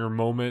George Springer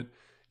moment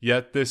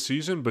yet this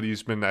season, but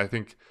he's been, I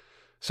think,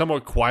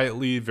 somewhat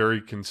quietly very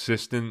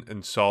consistent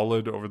and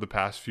solid over the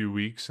past few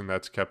weeks, and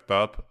that's kept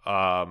up.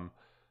 I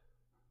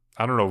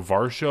don't know,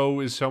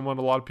 Varsho is someone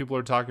a lot of people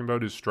are talking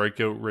about. His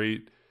strikeout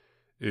rate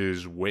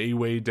is way,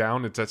 way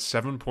down. It's at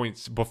 7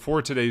 points.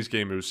 Before today's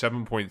game, it was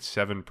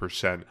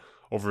 7.7%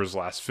 over his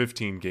last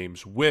 15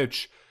 games,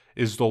 which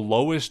is the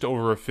lowest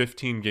over a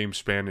 15-game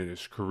span in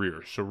his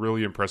career. So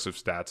really impressive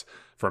stats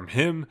from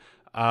him.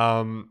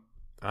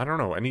 I don't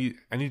know.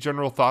 Any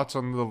general thoughts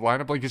on the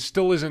lineup? It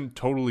still isn't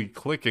totally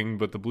clicking,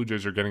 but the Blue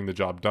Jays are getting the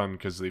job done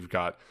because they've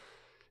got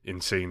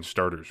insane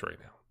starters right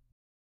now.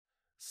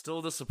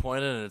 Still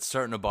disappointed, and it's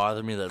starting to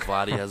bother me that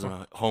Vladdy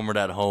hasn't homered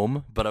at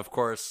home. But of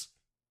course,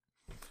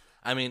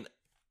 I mean,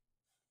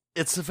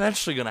 it's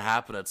eventually going to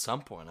happen at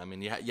some point. I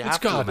mean, you have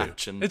to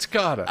imagine. It's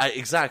gotta.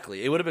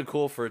 Exactly. It would have been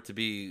cool for it to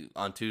be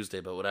on Tuesday,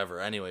 but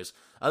whatever. Anyways,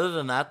 other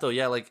than that, though,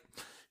 yeah,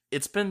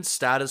 it's been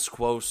status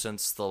quo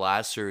since the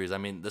last series. I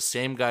mean, the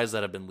same guys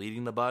that have been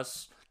leading the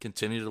bus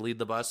continue to lead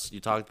the bus. You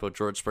talked about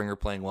George Springer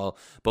playing well.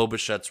 Bo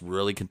Bichette's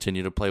really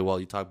continue to play well.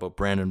 You talked about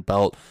Brandon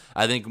Belt.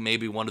 I think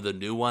maybe one of the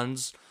new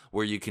ones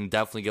where you can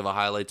definitely give a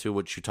highlight to,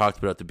 which you talked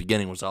about at the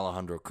beginning, was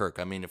Alejandro Kirk.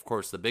 I mean, of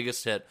course, the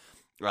biggest hit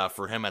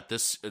for him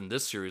in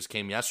this series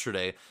came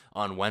yesterday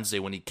on Wednesday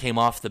when he came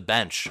off the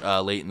bench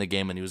late in the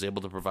game, and he was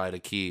able to provide a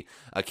key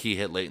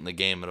hit late in the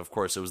game. And of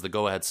course, it was the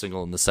go-ahead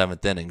single in the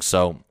 7th inning.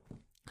 So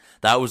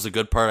that was the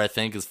good part, I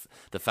think, is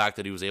the fact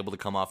that he was able to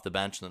come off the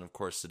bench. And then, of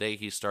course, today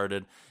he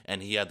started,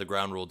 and he had the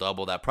ground rule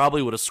double. That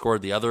probably would have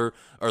scored the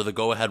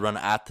go-ahead run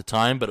at the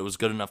time, but it was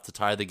good enough to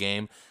tie the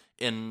game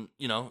in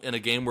a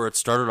game where it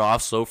started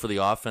off slow for the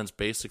offense,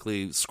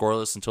 basically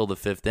scoreless until the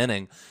 5th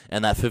inning.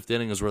 And that 5th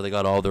inning is where they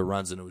got all their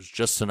runs, and it was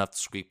just enough to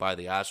squeak by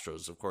the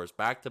Astros. Of course,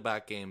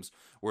 back-to-back games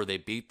where they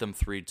beat them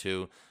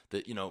 3-2.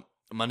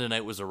 Monday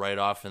night was a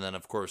write-off, and then,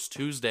 of course,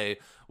 Tuesday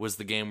was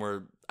the game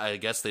where I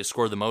guess they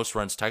scored the most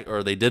runs,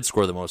 or they did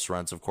score the most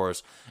runs, of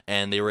course,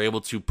 and they were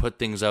able to put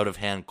things out of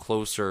hand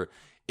closer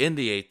in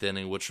the 8th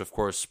inning, which, of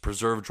course,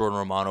 preserved Jordan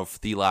Romano for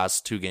the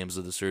last 2 games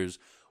of the series,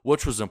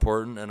 which was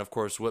important. And, of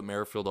course, Whit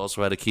Merrifield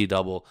also had a key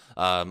double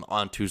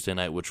on Tuesday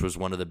night, which was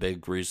one of the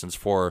big reasons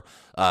for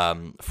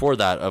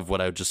that, of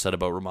what I just said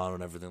about Romano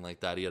and everything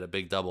like that. He had a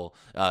big double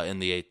in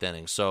the 8th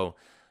inning. So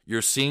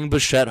you're seeing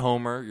Bichette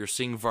homer. You're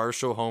seeing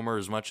Varsho homer,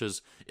 as much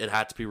as it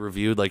had to be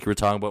reviewed, like you were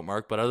talking about,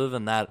 Mark. But other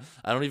than that,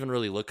 I don't even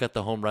really look at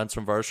the home runs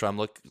from Varsho.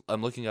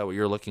 I'm looking at what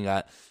you're looking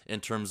at in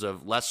terms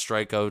of less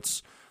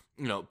strikeouts,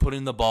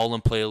 putting the ball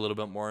in play a little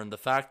bit more. And the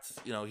fact,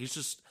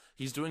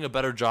 he's doing a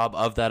better job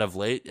of that of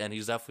late, and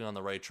he's definitely on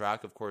the right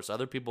track. Of course,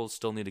 other people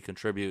still need to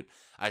contribute.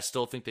 I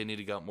still think they need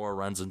to get more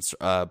runs and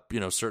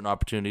certain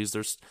opportunities.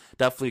 There's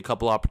definitely a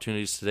couple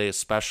opportunities today,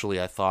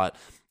 especially I thought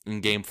in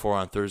Game 4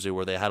 on Thursday,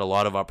 where they had a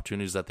lot of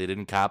opportunities that they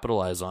didn't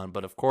capitalize on.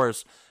 But of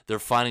course, they're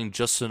finding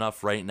just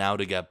enough right now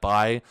to get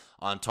by,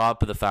 on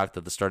top of the fact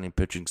that the starting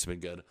pitching's been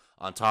good,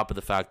 on top of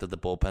the fact that the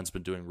bullpen's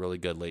been doing really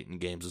good late in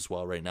games as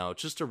well right now.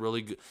 It's just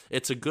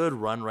it's a good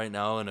run right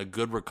now, and a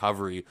good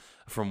recovery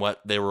from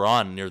what they were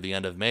on near the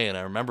end of May. And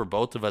I remember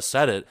both of us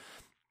said it.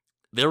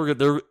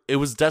 It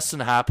was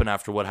destined to happen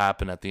after what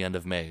happened at the end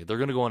of May. They're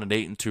going to go on an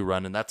 8-2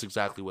 run, and that's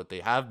exactly what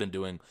they have been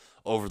doing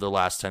over the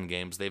last 10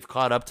 games. They've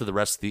caught up to the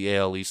rest of the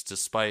AL East,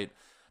 despite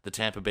the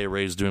Tampa Bay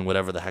Rays doing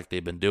whatever the heck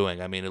they've been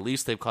doing. I mean, at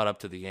least they've caught up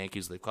to the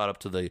Yankees, they've caught up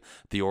to the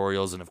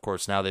Orioles, and of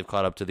course now they've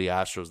caught up to the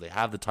Astros. They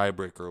have the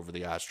tiebreaker over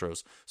the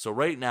Astros. So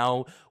right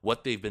now,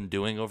 what they've been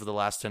doing over the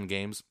last 10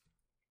 games,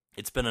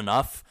 it's been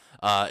enough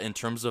in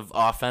terms of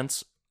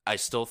offense. I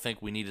still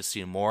think we need to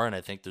see more, and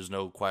I think there's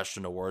no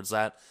question towards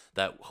that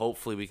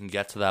hopefully we can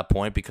get to that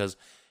point, because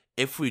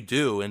if we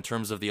do, in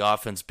terms of the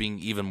offense being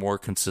even more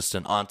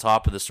consistent on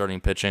top of the starting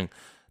pitching,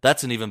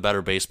 that's an even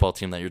better baseball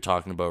team that you're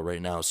talking about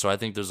right now. So I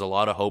think there's a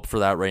lot of hope for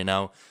that right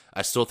now.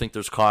 I still think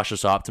there's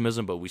cautious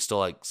optimism, but we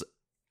still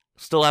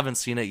haven't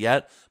seen it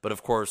yet. But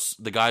of course,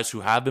 the guys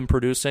who have been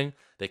producing,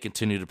 they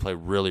continue to play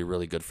really,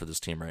 really good for this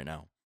team right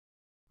now.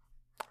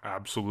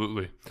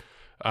 Absolutely.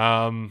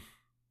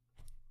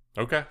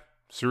 Okay.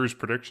 Series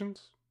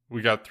predictions.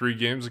 We got 3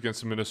 games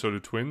against the Minnesota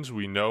Twins.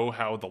 We know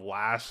how the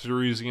last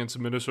series against the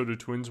Minnesota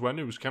Twins went.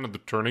 It was kind of the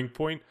turning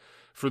point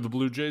for the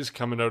Blue Jays,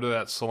 coming out of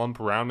that slump,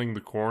 rounding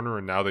the corner,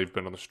 and now they've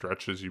been on the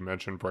stretch, as you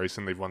mentioned,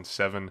 Bryson. They've won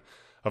 7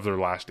 of their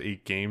last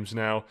 8 games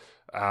now.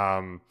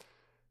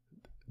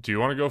 Do you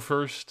want to go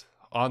first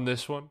on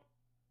this one?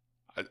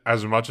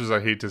 As much as I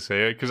hate to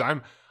say it,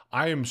 because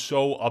I am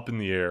so up in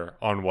the air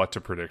on what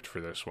to predict for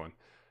this one.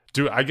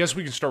 I guess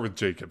we can start with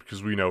Jacob,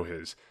 because we know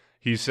his.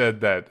 He said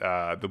that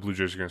the Blue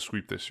Jays are going to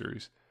sweep this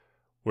series,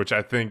 which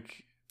I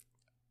think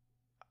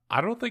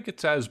I don't think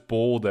it's as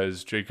bold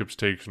as Jacob's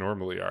takes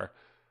normally are.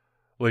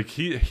 Like,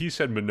 he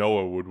said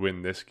Manoah would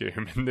win this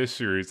game in this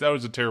series. That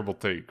was a terrible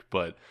take,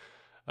 but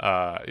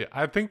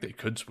I think they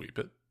could sweep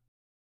it.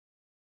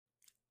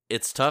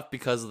 It's tough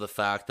because of the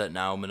fact that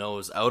now Manoah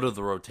is out of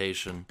the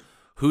rotation.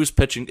 Who's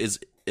pitching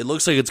it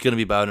looks like it's going to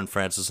be Bowden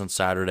Francis on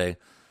Saturday.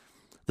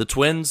 The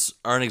Twins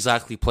aren't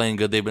exactly playing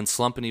good. They've been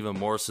slumping even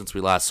more since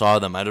we last saw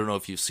them. I don't know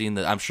if you've seen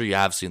that. I'm sure you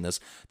have seen this.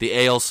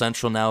 The AL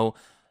Central now,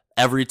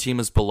 every team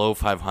is below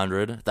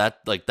 500.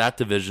 That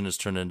division has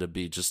turned into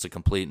be just a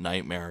complete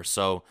nightmare.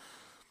 So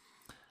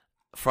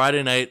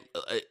Friday night,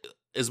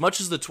 as much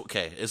as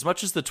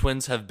the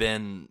Twins have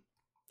been,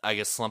 I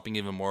guess, slumping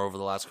even more over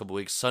the last couple of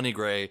weeks, Sonny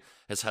Gray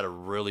has had a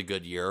really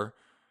good year.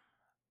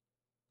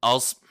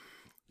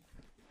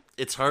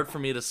 It's hard for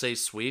me to say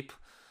sweep,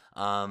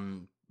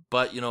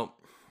 but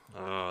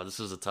this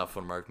is a tough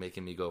one, Mark,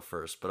 making me go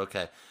first. But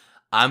okay,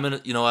 I'm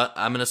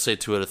gonna say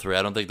 2 out of 3.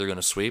 I don't think they're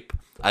gonna sweep.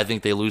 I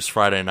think they lose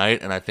Friday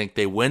night, and I think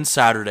they win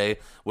Saturday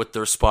with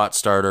their spot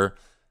starter,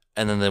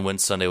 and then they win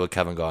Sunday with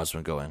Kevin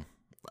Gausman going.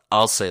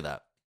 I'll say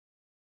that.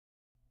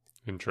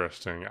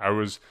 Interesting. I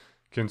was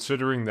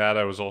considering that.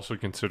 I was also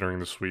considering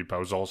the sweep. I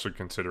was also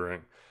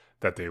considering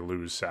that they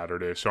lose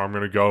Saturday. So I'm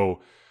going to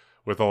go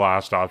with the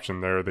last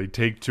option there. They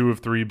take 2 of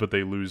 3, but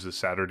they lose the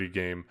Saturday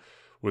game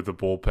with the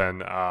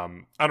bullpen.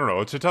 I don't know.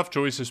 It's a tough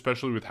choice,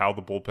 especially with how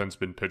the bullpen's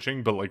been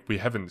pitching, but we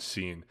haven't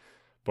seen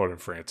Bowden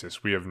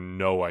Francis. We have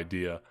no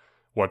idea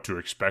what to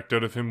expect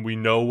out of him. We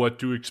know what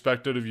to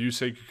expect out of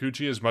Yusei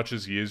Kikuchi as much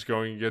as he is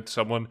going against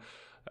someone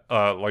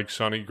like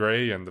Sonny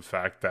Gray, and the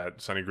fact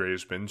that Sonny Gray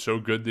has been so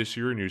good this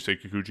year and Yusei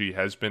Kikuchi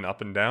has been up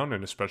and down,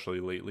 and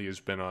especially lately has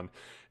been on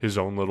his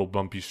own little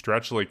bumpy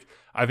stretch.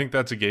 I think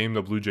that's a game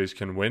the Blue Jays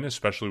can win,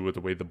 especially with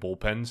the way the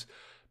bullpen's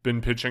been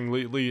pitching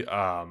lately.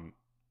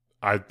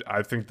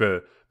 I think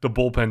the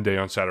bullpen day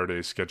on Saturday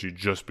is sketchy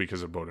just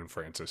because of Bowden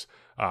Francis.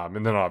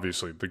 And then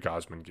obviously the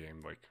Gausman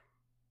game,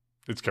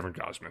 it's Kevin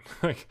Gausman.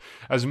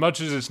 As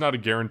much as it's not a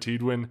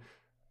guaranteed win,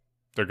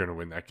 they're going to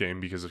win that game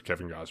because of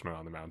Kevin Gausman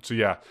on the mound. So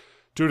yeah,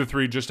 2 to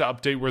 3, just to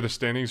update where the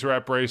standings are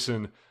at,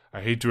 Bryson. I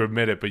hate to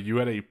admit it, but you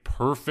had a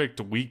perfect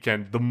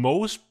weekend. The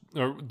most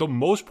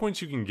points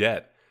you can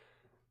get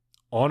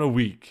on a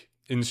week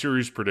in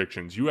series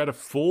predictions. You had a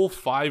full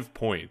 5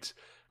 points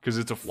because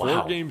it's a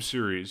 4-game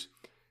series,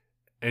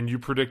 and you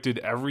predicted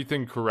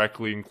everything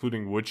correctly,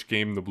 including which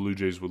game the Blue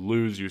Jays would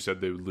lose. You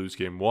said they would lose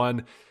game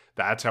 1.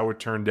 That's how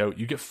it turned out.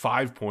 You get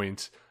 5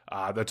 points.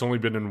 That's only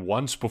been in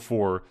once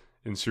before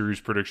in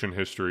series prediction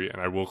history, and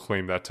I will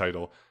claim that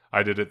title.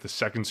 I did it the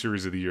second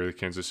series of the year, the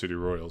Kansas City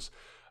Royals.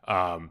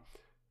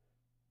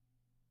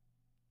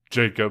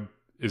 Jacob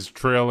is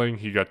trailing.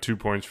 He got 2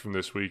 points from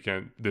this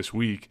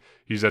week.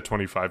 He's at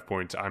 25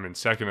 points. I'm in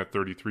second at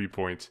 33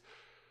 points.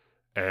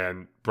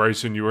 And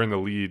Bryson, you are in the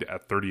lead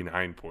at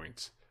 39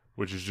 points,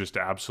 which is just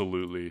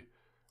absolutely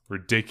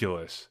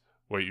ridiculous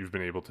what you've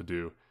been able to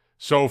do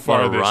so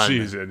far this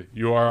season.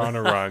 You are on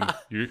a run.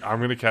 I'm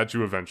going to catch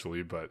you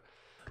eventually, but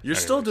you're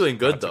still doing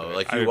good though.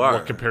 You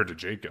are compared to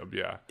Jacob.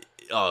 Yeah.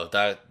 Oh,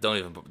 that don't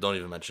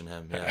even mention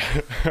him.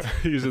 Yeah,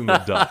 he's in the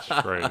dust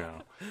right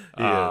now.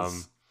 He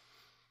is.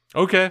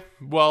 Okay,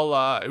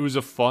 well, it was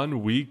a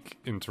fun week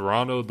in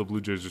Toronto. The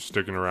Blue Jays are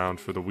sticking around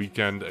for the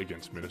weekend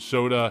against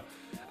Minnesota.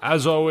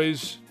 As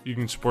always, you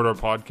can support our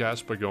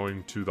podcast by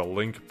going to the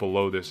link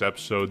below this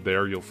episode.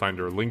 There, you'll find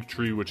our link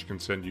tree, which can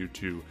send you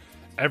to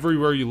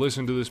everywhere you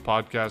listen to this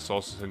podcast.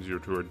 Also sends you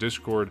to our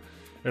Discord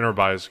and our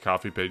Buy Us a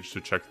Coffee page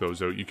to check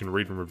those out. You can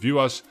rate and review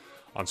us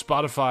on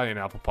Spotify and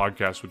Apple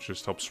Podcasts, which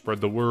just helps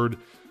spread the word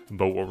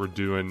about what we're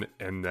doing.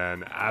 And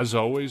then, as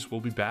always,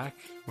 we'll be back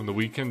when the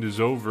weekend is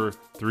over.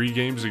 3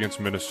 games against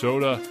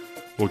Minnesota.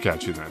 We'll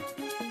catch you then.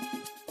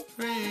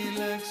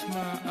 Relax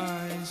my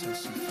eyes, I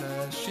see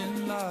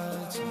flashing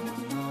lights,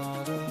 I'm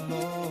not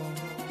alone.